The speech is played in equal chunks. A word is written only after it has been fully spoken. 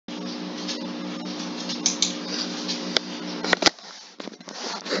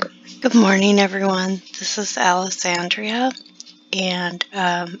Good morning, everyone. This is Alessandryia, and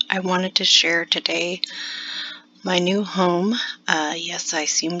I wanted to share today my new home. Yes, I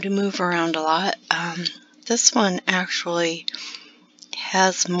seem to move around a lot. This one actually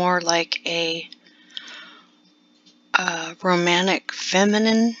has more like a romantic,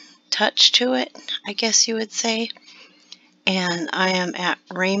 feminine touch to it, I guess you would say. And I am at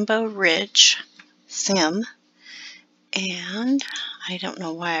Rainbow Ridge Sim, and I don't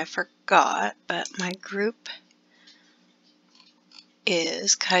know why I forgot, but my group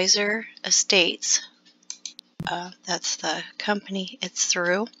is Keyesr Estates. That's the company it's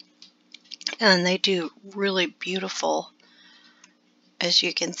through, and they do really beautiful, as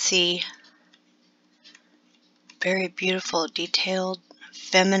you can see, very beautiful, detailed,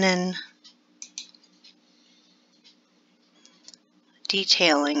 feminine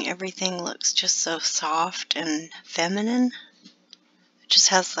detailing. Everything looks just so soft and feminine. It just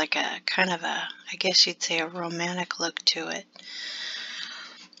has like a kind of a, I guess you'd say, a romantic look to it.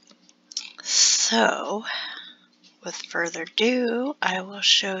 So, with further ado, I will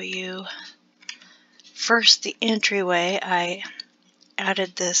show you first the entryway. I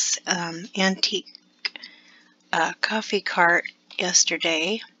added this antique coffee cart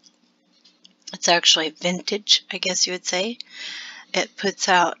yesterday. It's actually vintage, I guess you would say. It puts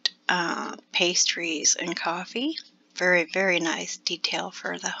out pastries and coffee. Very, very nice detail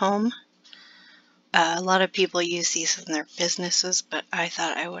for the home. A lot of people use these in their businesses, but I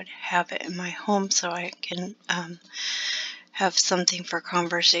thought I would have it in my home so I can have something for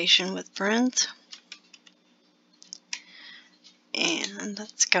conversation with friends. And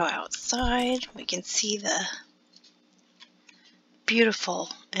let's go outside. We can see the beautiful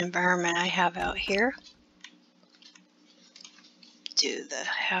environment I have out here. Do the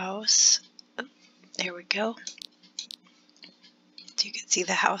house. Oh, there we go. So you can see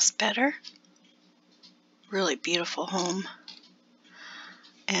the house better. Really beautiful home.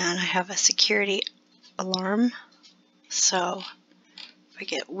 And I have a security alarm, so if I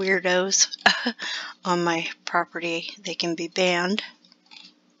get weirdos on my property, they can be banned.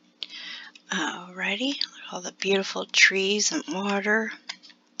 Alrighty, look at all the beautiful trees and water.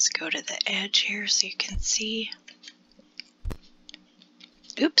 Let's go to the edge here so you can see.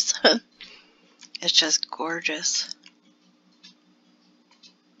 Oops. It's just gorgeous.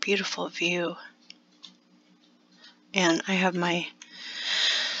 Beautiful view. And I have my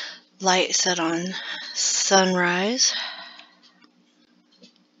light set on sunrise.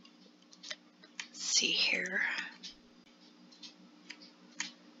 Let's see here.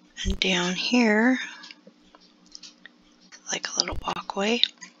 And down here, like a little walkway,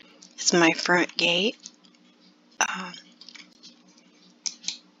 it's my front gate.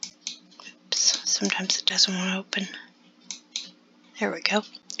 Oops, sometimes it doesn't want to open. There we go.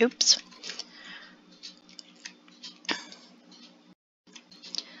 Oops.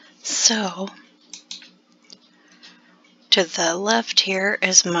 So, to the left here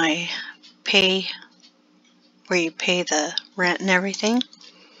is my where you pay the rent and everything.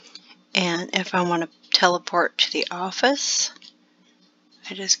 And if I want to teleport to the office,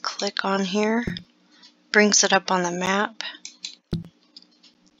 I just click on here, brings it up on the map,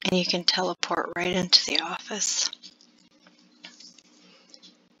 and you can teleport right into the office.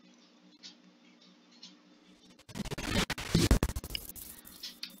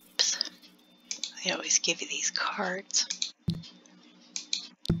 Oops. They always give you these cards.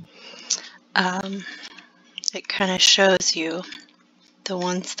 It kind of shows you the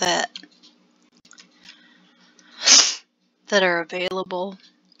ones that are available,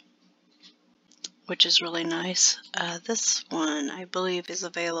 which is really nice. This one, I believe, is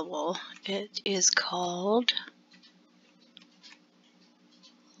available. It is called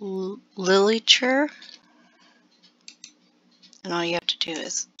Lilyture, and all you have to do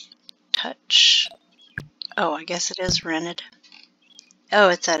is touch. Oh, I guess it is rented. Oh,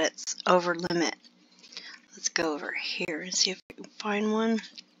 it's at its over limit. Let's go over here and see if we can find one.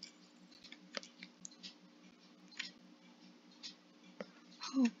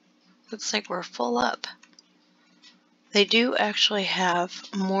 Oh, looks like we're full up. They do actually have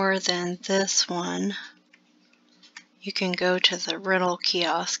more than this one. You can go to the rental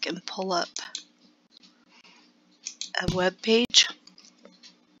kiosk and pull up a web page.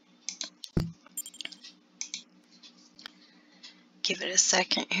 Give it a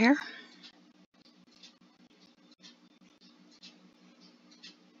second here.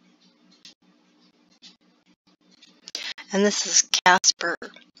 And this is Casper.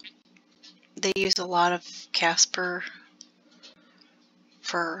 They use a lot of Casper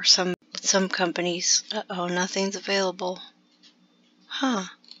for some companies. Uh-oh, nothing's available. Huh.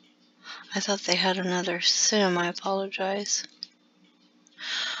 I thought they had another sim. I apologize.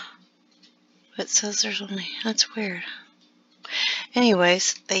 It says there's only... That's weird.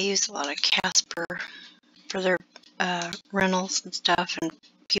 Anyways, they use a lot of Keyesr for their rentals and stuff, and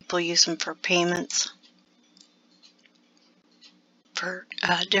people use them for payments for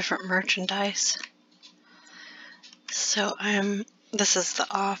different merchandise. So this is the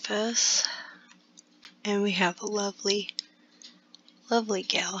office, and we have a lovely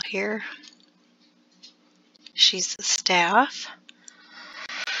gal here. She's the staff.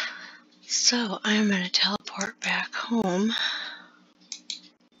 So I'm going to teleport back home,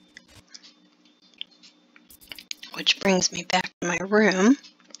 which brings me back to my room,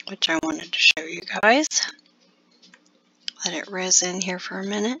 which I wanted to show you guys. Let it res in here for a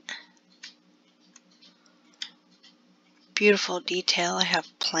minute. Beautiful detail. I have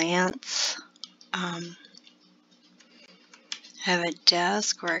plants. I have a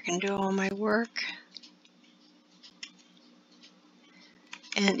desk where I can do all my work.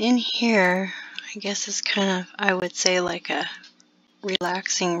 And in here, I guess it's kind of, I would say, like a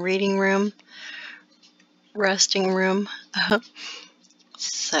relaxing reading room, resting room.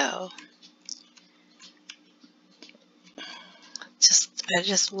 So, I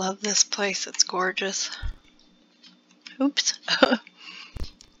just love this place. It's gorgeous. Oops.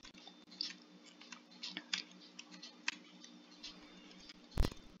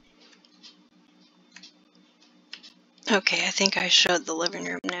 Okay, I think I showed the living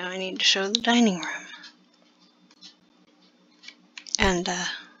room now. I need to show the dining room. And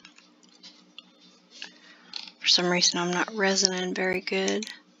for some reason I'm not resing in very good.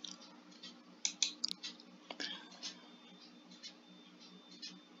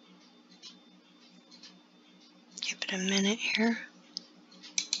 Give it a minute here.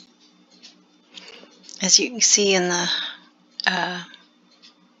 As you can see in the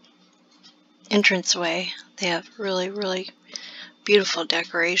entranceway, they have really beautiful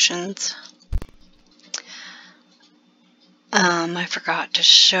decorations. I forgot to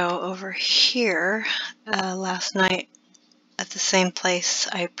show over here, last night at the same place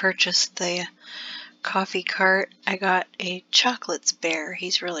I purchased the coffee cart, I got a chocolates bear.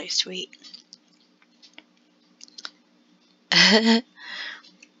 He's really sweet. I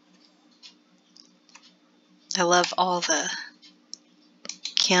love all the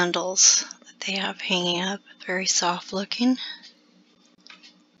candles that they have hanging up. Very soft looking.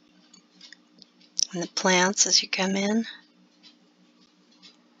 And the plants as you come in.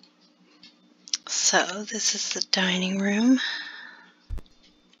 So this is the dining room.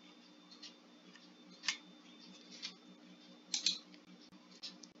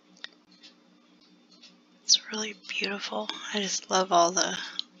 It's really beautiful. I just love all the...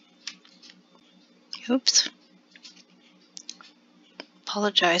 Oops.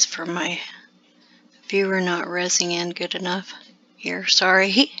 Apologize for my viewer not resing in good enough here.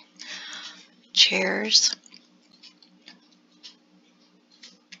 Sorry. Chairs.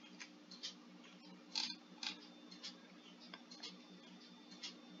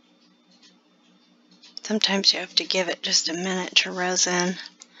 Sometimes you have to give it just a minute to res in.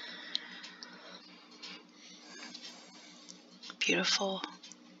 Beautiful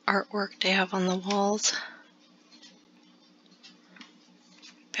artwork they have on the walls.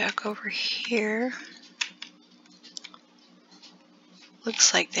 Back over here.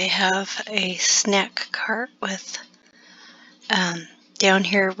 Looks like they have a snack cart with, down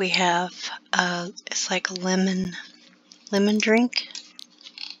here we have, it's like a lemon drink.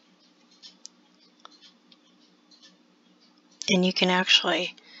 And you can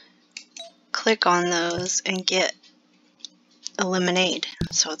actually click on those and get a lemonade.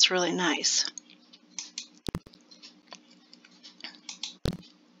 So it's really nice.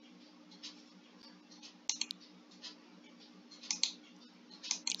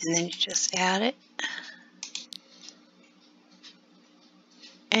 And then you just add it.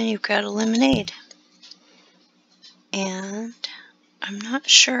 And you've got a lemonade. And I'm not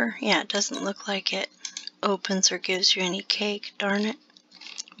sure. Yeah, it doesn't look like it opens or gives you any cake, darn it.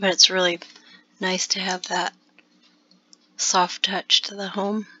 But it's really nice to have that soft touch to the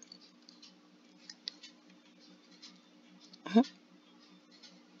home.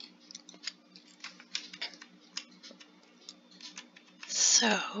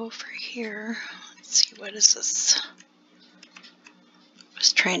 So over here, let's see, what is this? I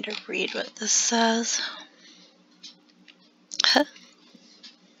was trying to read what this says.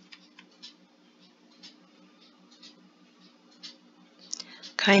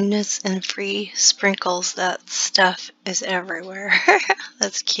 Kindness and free sprinkles. That stuff is everywhere.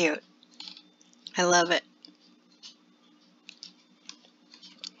 That's cute. I love it.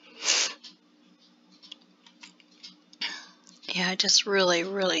 Yeah, I just really,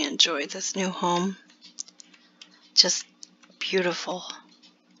 really enjoy this new home. Just beautiful.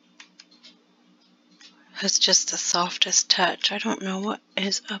 It's just the softest touch. I don't know what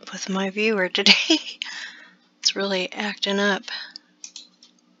is up with my viewer today. It's really acting up.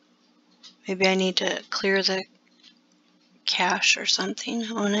 Maybe I need to clear the cache or something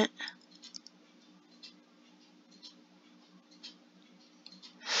on it.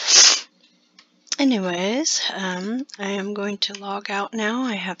 Anyways, I am going to log out now.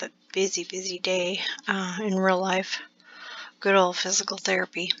 I have a busy, busy day in real life. Good old physical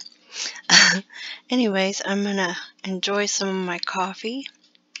therapy. Anyways, I'm going to enjoy some of my coffee,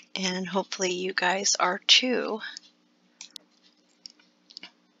 and hopefully you guys are too.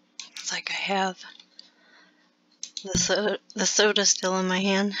 It's like I have the soda still in my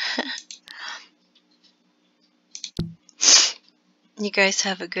hand. You guys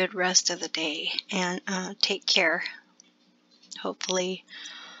have a good rest of the day, and take care. Hopefully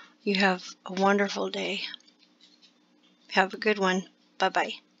you have a wonderful day. Have a good one.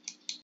 Bye-bye.